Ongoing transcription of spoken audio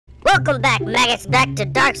Welcome back, maggots, back to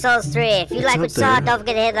Dark Souls 3. If you like what you saw, don't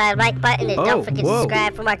forget to hit that like button and don't forget to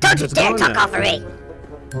subscribe for more. Don't you dare talk off of me!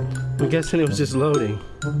 I'm guessing it was just loading.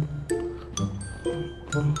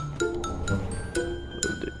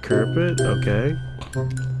 Carpet, okay.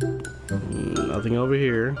 Nothing over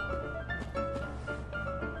here.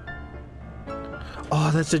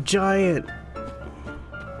 Oh, that's a giant!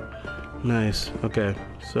 Nice, okay,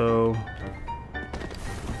 so...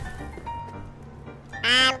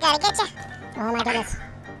 I'm gonna get you! Oh my goodness.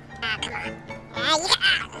 Ah, come on. You got...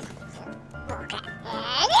 Okay.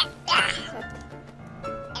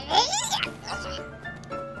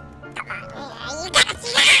 Come on. You got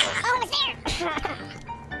it! Almost there!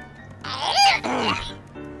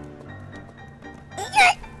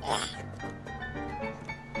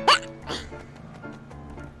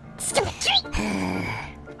 Stupid tree!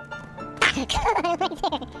 Come on, right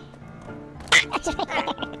there! That's right there!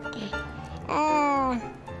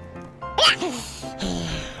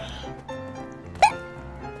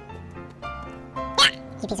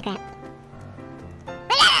 You piece of crap. I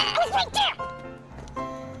was right there!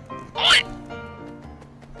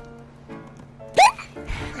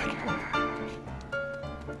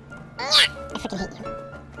 I freaking hate you.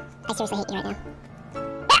 I seriously hate you right now.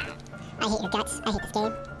 I hate your guts. I hate this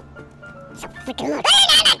game. So freaking much.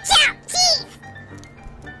 Jeez!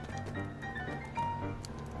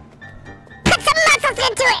 Put some muscles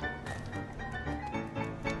into it!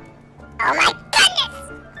 Oh my goodness!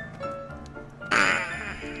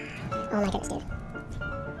 Oh my goodness, dude.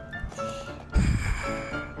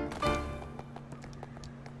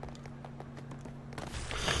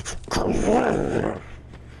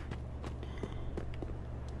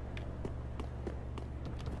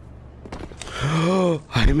 Oh,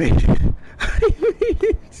 I made it. I made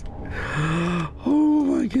it. Oh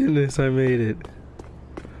my goodness, I made it.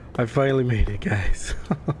 I finally made it, guys.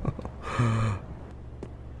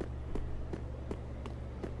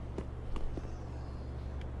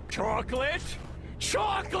 Chocolate?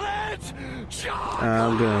 Chocolate! Chocolate!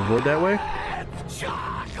 I'm gonna avoid that way.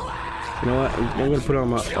 Chocolate! You know what? I'm gonna put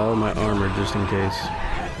on all my armor just in case.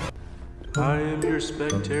 I am your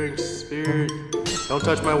spectating spirit. Don't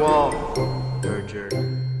touch my wall. You're a jerk.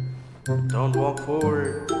 Don't walk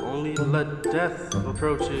forward. Only let death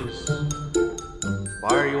approaches.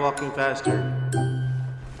 Why are you walking faster?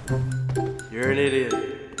 You're an idiot.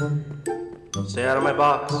 Stay out of my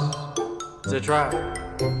box. It's a trap.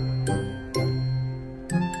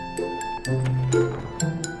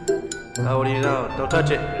 Oh, what do you know? Don't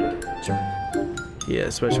touch it. Yeah,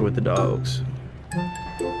 especially with the dogs.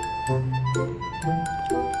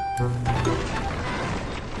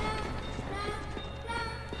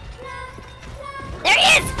 There he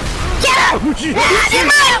is! Get him!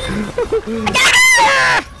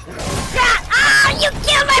 Oh, you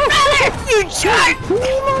killed my brother! You jerk! Oh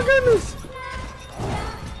my goodness!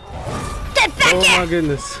 Get back here! Oh my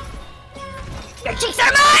goodness! Your cheeks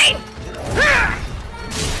are mine!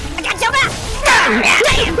 I got your back!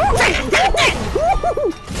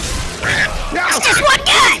 It's just one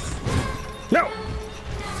guy! No!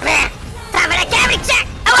 Come here! Time for the cavity check!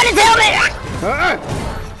 I want his helmet!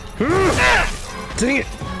 Dang it!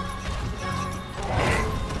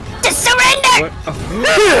 Just surrender! What? Oh.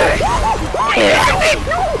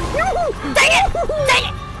 Dang it! Dang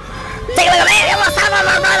it! Take a look at me! I almost have my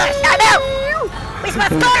brother! Oh no! We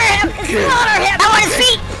must slaughter him! Slaughter him! I want his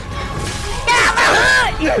feet! Get out of the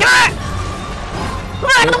hood!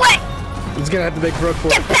 Run out of the way! He's gonna have to make road for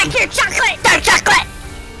it. Get back here, chocolate! Dark chocolate!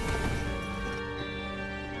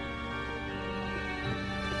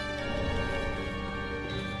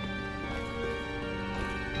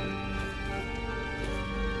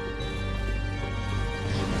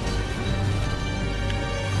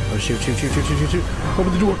 Oh, shoot.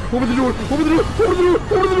 Open the door. Open the door. Open the door. Open the door.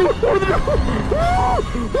 Open the door. Open the door.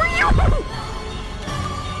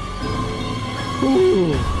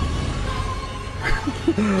 Ooh.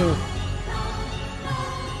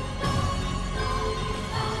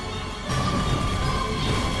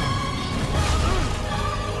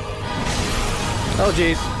 Oh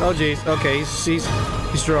jeez. Oh jeez. Okay, he's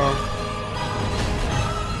strong.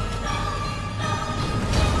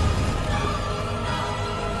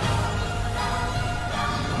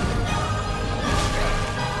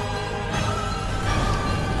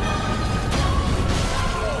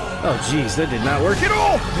 Oh jeez, that did not work at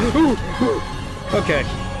all! Okay.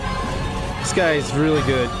 This guy is really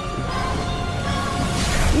good.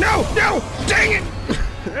 No! No! Dang it!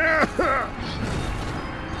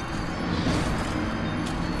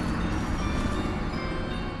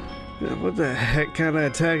 What the heck kind of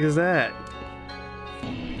attack is that?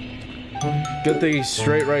 Good thing he's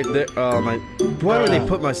straight right there. Why would they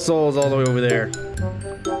put my souls all the way over there?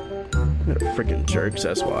 They're freaking jerks,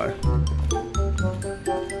 that's why.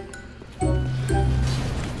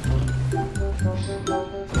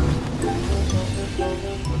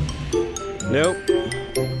 Nope.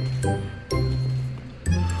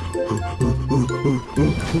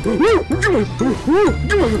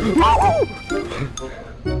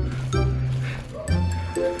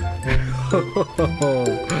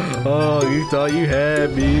 Oh, you thought you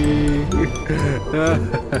had me.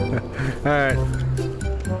 Alright.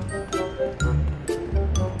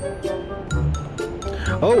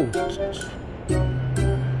 Oh!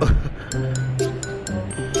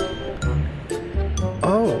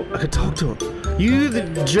 Oh, I could talk to him. You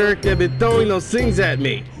the jerk that been throwing those things at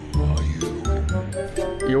me. Are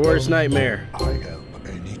you? Your worst nightmare. I help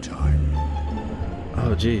anytime.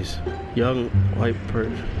 Oh, jeez. Young white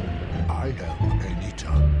person. I help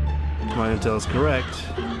anytime. My intel is correct.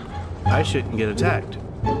 I shouldn't get attacked.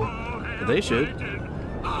 But they should.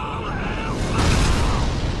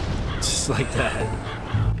 Just like that.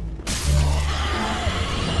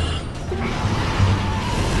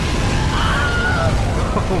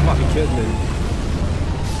 Oh my goodness.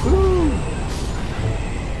 Woo!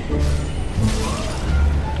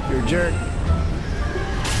 You're a jerk.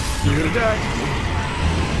 You're gonna die.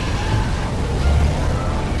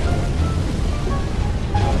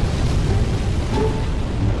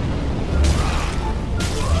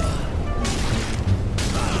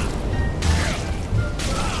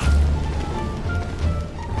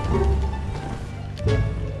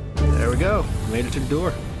 There we go. Made it to the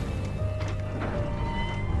door.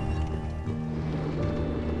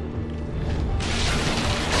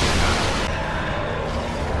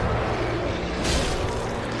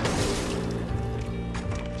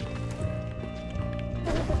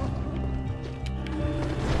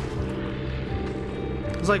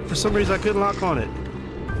 It's like for some reason I couldn't lock on it.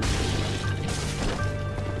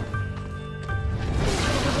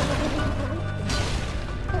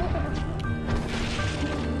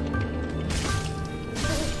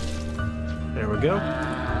 There we go.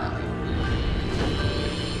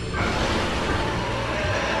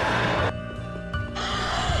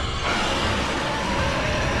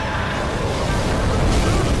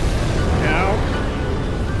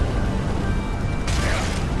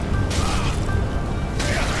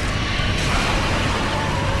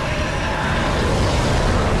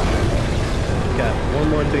 One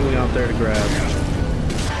more thing out there to grab.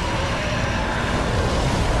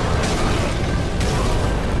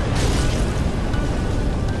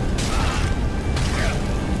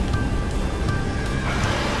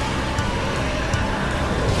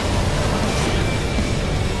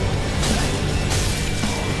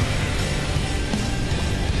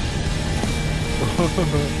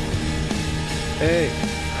 Hey,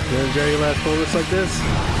 you enjoy your last bullets like this?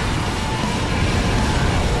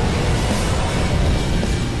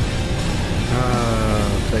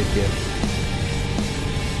 Thank you.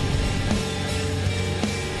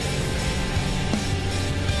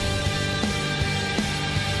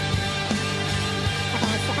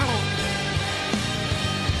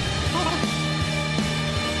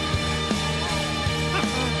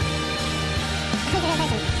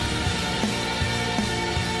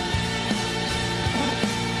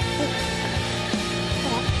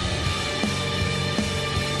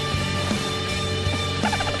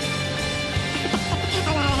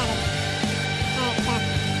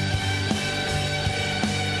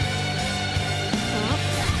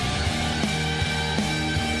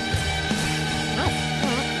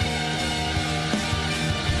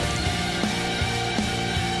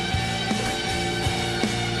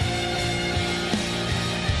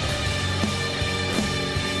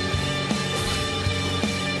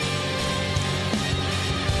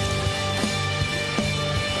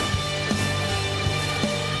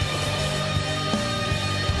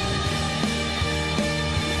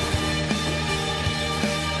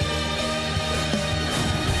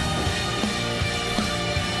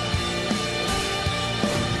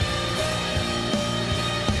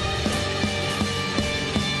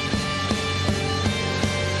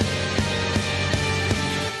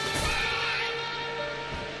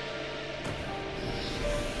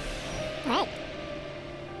 Alright.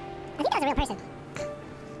 I think that was a real person.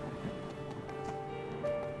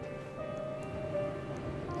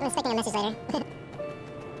 I'm expecting a message later.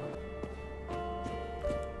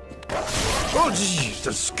 Oh, jeez,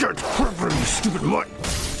 that scared the crap out of you, stupid mutt.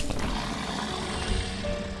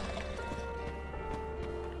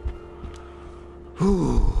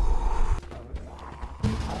 Whew.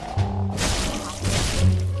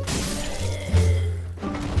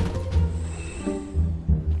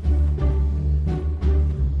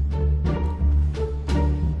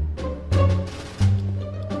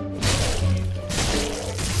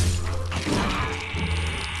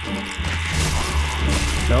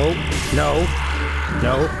 No.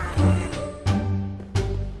 No.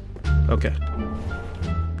 Okay.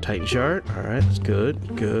 Titan shard. Alright, that's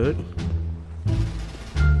good. Good.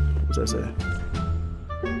 What's that say?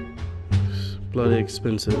 Bloody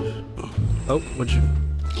expensive. Oh, what'd you...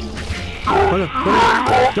 Oh, no, no,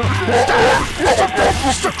 no.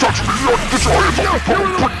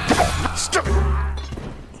 Stop!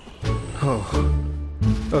 Oh.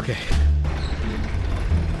 Okay.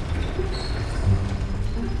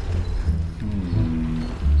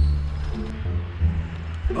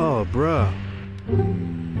 Oh, bruh.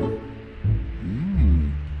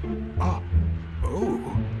 Ah. Oh.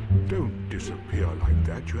 Don't disappear like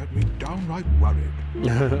that. You had me downright worried.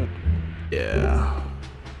 Yeah.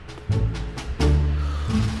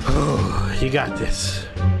 Oh, you got this.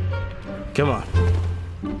 Come on.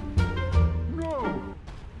 No.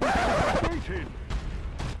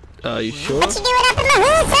 You sure? What you doing up in the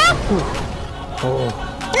hood, son? Oh. Come on.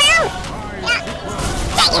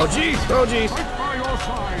 Oh, jeez. Oh, jeez. By your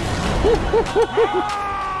side.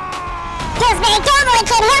 Pillsbury Cowboy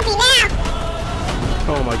can't help you now.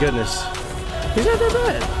 Oh, my goodness. He's not that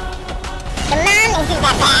bad. The mom isn't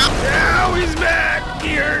that bad. Now he's back.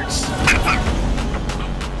 He hurts.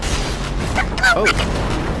 Oh.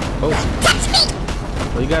 Oh. Touch me.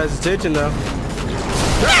 Well, you got his attention, though.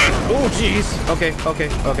 Oh, jeez. Okay, okay,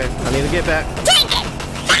 okay. I need to get back. Take it.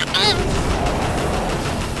 Fat man.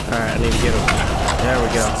 Alright, I need to get him. There we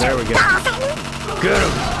go. There we go. Get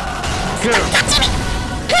him. Get him. Touch me.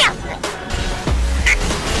 Kill.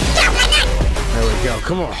 Kill my neck. There we go.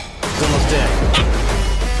 Come on. He's almost dead.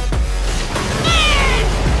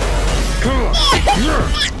 Come on.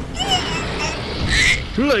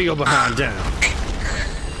 Lay your behind down.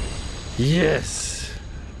 Yes.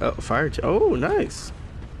 Oh, fire. Oh, nice.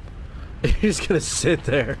 He's gonna sit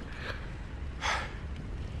there.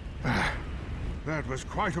 That was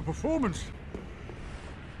quite a performance.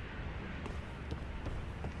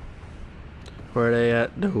 Where are they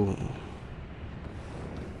at? No.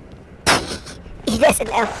 He doesn't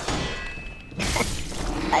know.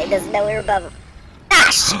 He doesn't know we're above him. Ah,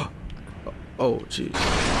 shit. Oh, jeez.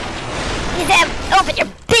 You said open your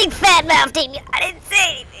big fat mouth, didn't you? I didn't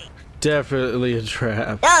say anything. Definitely a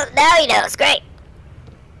trap. Oh, now he knows. Great.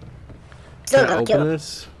 Still Can I gonna kill open him.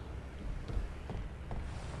 this?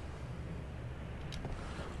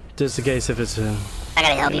 Just in case if it's a... I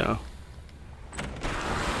gotta help you. know.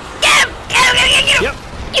 Get him! Get him! Get him! Get him! Yep.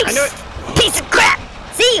 You I knew it. piece of crap!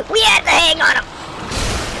 See, we had the hang on him.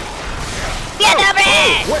 We had the upper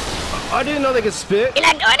hand. What? I didn't know they could spit. You're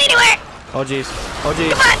not going anywhere. Oh, jeez. Oh,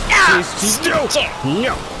 jeez. Come on, no. Jeez, no. Chair.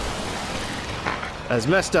 No. That's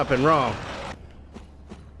messed up and wrong.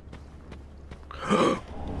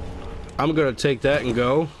 I'm gonna take that and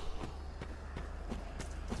go.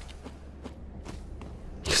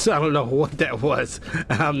 Cause I don't know what that was.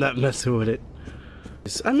 I'm not messing with it.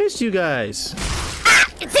 I missed you guys. Ah,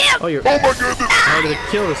 it's him. Oh, you're. Oh my goodness! How did it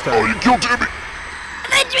kill this Oh, time? you killed Jimmy!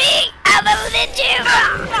 Avenge me. I'm avenge you.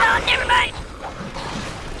 Oh, never mind.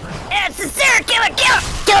 It's the serial killer.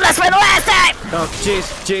 Killed us for the last time. Oh, jeez,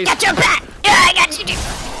 jeez. Got your back. Yeah, I got you.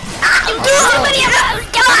 Ah, you do somebody else.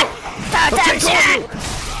 Come on. Third time shot.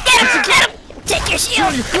 Get him. Get him. Take your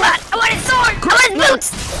shield. Come on. I want his sword. I want his boots.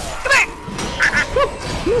 Come here.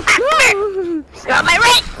 Come here. You're on my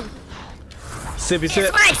right. Sippy It's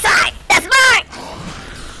sip. my side. That's mine.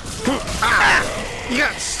 You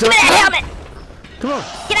got Give stuck. me that helmet. Come on.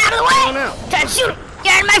 Get out of the way. Come on now. Try to shoot.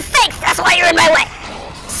 You're in my face. That's why you're in my way.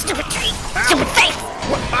 Stupid tree. Stupid face.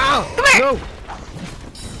 Ow. Come here. No.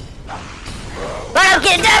 Run up,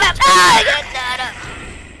 get done up. Oh, get done up.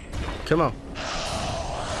 Come on.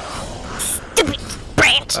 Stupid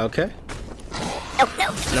branch. Okay. No, no.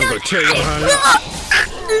 I'm gonna tear you behind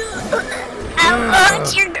I'll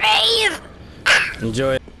haunt your grave.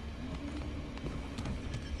 Enjoy it.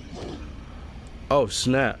 Oh,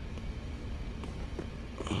 snap.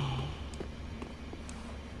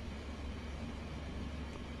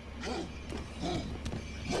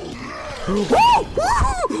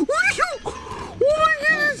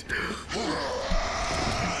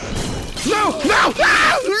 No! No!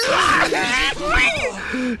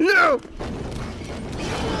 No!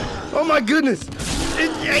 Oh my goodness!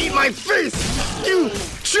 It ate my face! You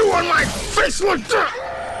chew on my face one time!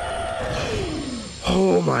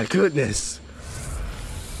 Oh my goodness!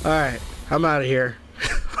 Alright, I'm out of here.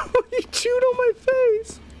 You chewed on my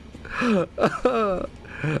face!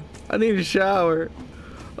 I need a shower.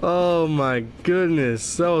 Oh my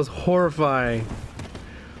goodness, that was horrifying.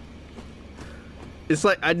 It's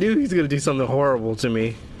like I knew he was gonna do something horrible to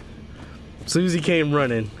me. As soon as he came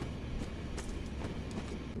running.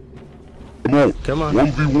 Come on.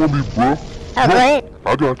 1v1 me, bro. Oh, go ahead.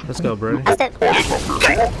 I got you. Let's go, Brody. Hurry up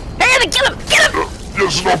and kill him! Kill him!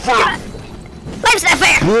 Yes, it's not fair. Life's not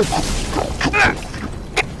fair!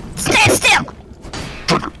 Stand still!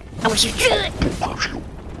 I wish you could!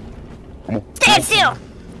 Stand still!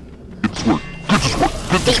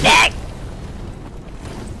 Deep bag!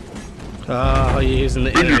 Oh, you're using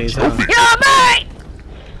the enemies, huh? You're all mine!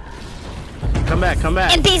 Come back, come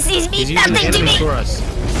back. NPCs He's mean using the nothing to enemies me! for us.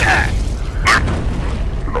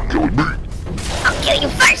 You're not killing me. I'll kill you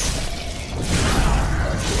first!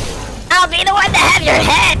 I'll be the one to have your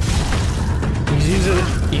head!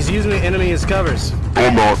 He's using the enemy as covers.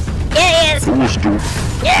 I'm not. Yeah, he is! Let's do it.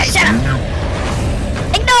 Yeah, shut up!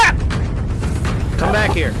 Ignore him! Come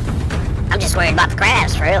back here. I'm just worried about the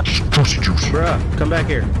crabs, for real. Juicy juice. Bruh, come back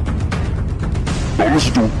here. No, let's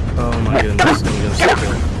do it. Oh my goodness. I'm gonna stop it.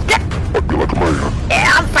 I feel like a man.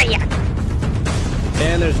 Yeah, I'm for you!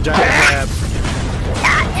 And there's a giant crab.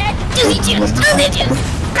 Juicy juice! Juicy juice!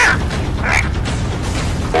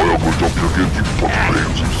 I am going to jump you again, you fucking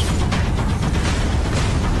pansies.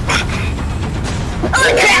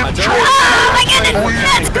 Holy crap! Oh my goodness!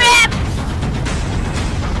 That's crap!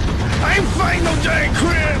 I ain't fighting no giant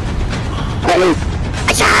crab. I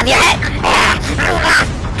shall have your head!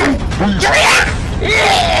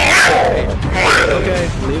 Okay,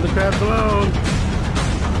 leave the crabs alone.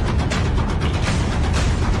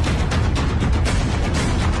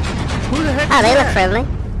 Who the heck? Oh, is they look that? friendly.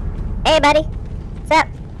 Hey, buddy. What's up?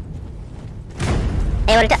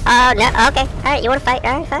 Hey, wanna talk? Oh, no. Okay. Alright, you wanna fight?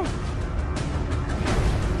 Alright, fine.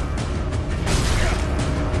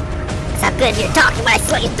 That's how good you're talking when I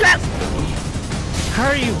slit your throat. How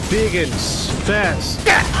are you big and fast?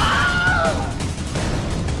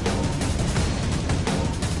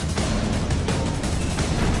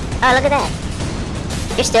 Oh, look at that.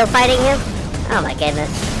 You're still fighting him? Oh my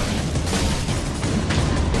goodness.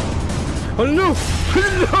 Oh no!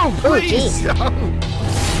 No, please! jeez.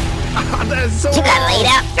 Oh, that's so You got wrong. laid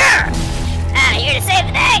out. Ah, you're to save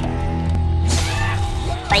the day.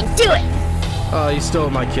 Like, do it. Oh, you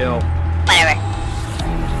stole my kill. Whatever.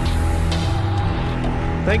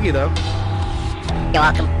 Thank you, though. You're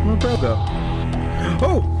welcome. Where'd bro go?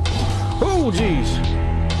 Oh! Oh, jeez.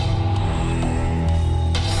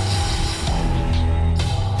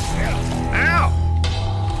 Ow!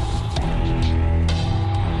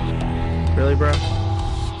 Really, bro?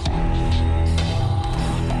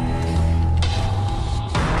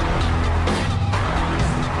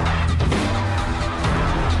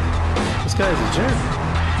 This guy's a jerk.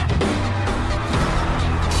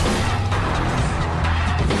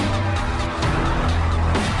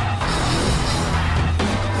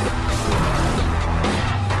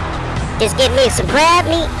 Just give me some crab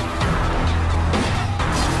meat.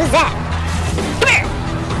 Who's that? Come here.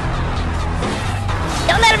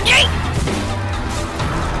 Don't let him drink.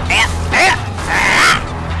 Hurry up, hurry up.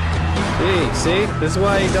 See? This is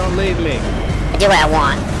why you don't leave me. I do what I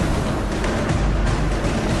want.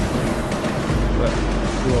 What?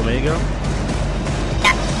 You want me to go?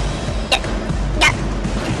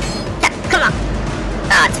 Come on.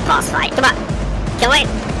 Oh, it's a boss fight. Come on. Can we?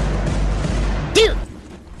 Dude.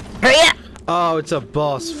 Hurry up. Oh, it's a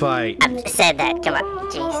boss fight. I said that. Come on.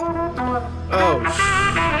 Jeez. Oh,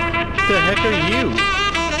 what the heck are you?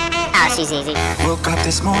 Oh, she's easy. Woke up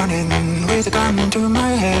this morning with a gun to my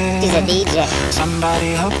head. She's a DJ. Somebody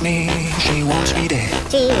help me, she wants me dead.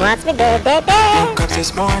 She wants me dead, dead, dead. Woke up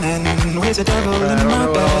this morning with a devil I in don't my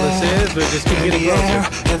know what all this bed. is, but just keep In getting the air,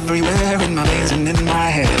 closer. everywhere in my veins and in my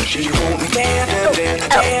head. She wants me dead, dead, dead,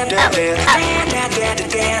 dead, dead, dead, dead, dead, dead,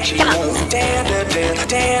 dead. She wants me dead, dead, dead,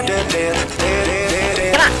 dead, dead, dead, dead, dead,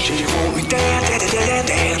 dead. She wants me dead, dead, dead, dead,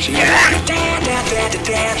 dead. She wants me dead, dead, dead,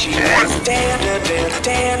 dead. She wants me dead, dead, dead,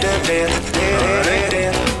 dead, dead, dead, dead,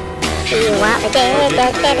 dead. She want me dead,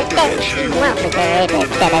 dead, dead, dead. She want me dead, dead,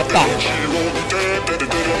 dead, dead.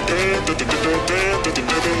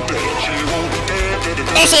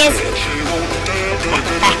 There she is.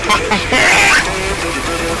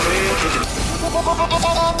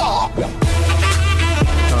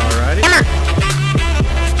 Alrighty. Come on.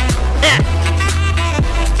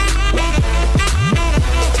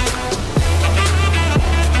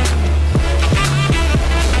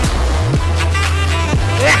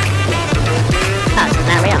 Oh, she's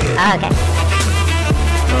not real. Oh, okay.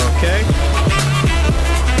 Okay.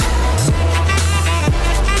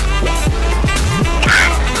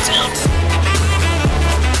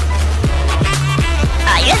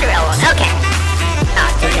 Oh, you're the real one. Okay.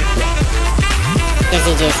 Oh, okay.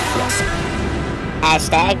 Juicy juice.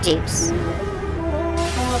 Hashtag juice.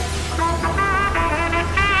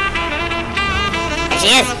 There she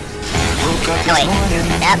is. woke up No, this wait. morning.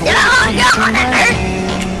 Yep. Oh, that hurt.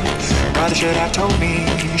 Mother should have told me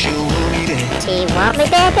she would be dead. She want me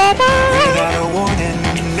dead, dead, dead. Without a warning,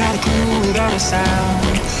 not a clue, without a sound.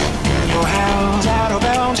 Your house out of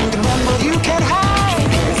bounds, you can run but you can't hide.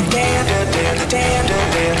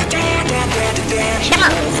 Come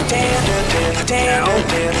on.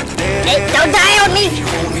 Hey, don't die on me.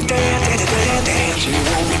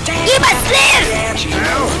 You must live. Get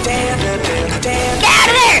out of there. Get out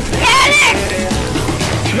of there.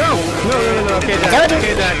 No. Okay, Dad. Told you.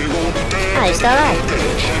 Okay, Dad. Oh, you're still alive.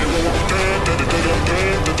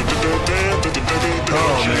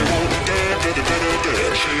 Oh, man.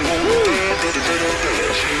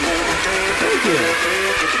 Thank you.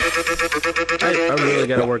 I really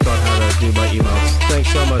gotta work on how to do my emotes. Thanks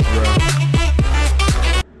so much, bro.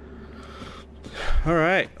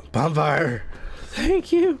 Alright. Bonfire.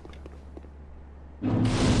 Thank you.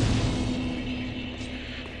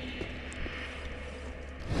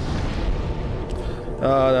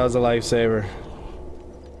 Oh, that was a lifesaver.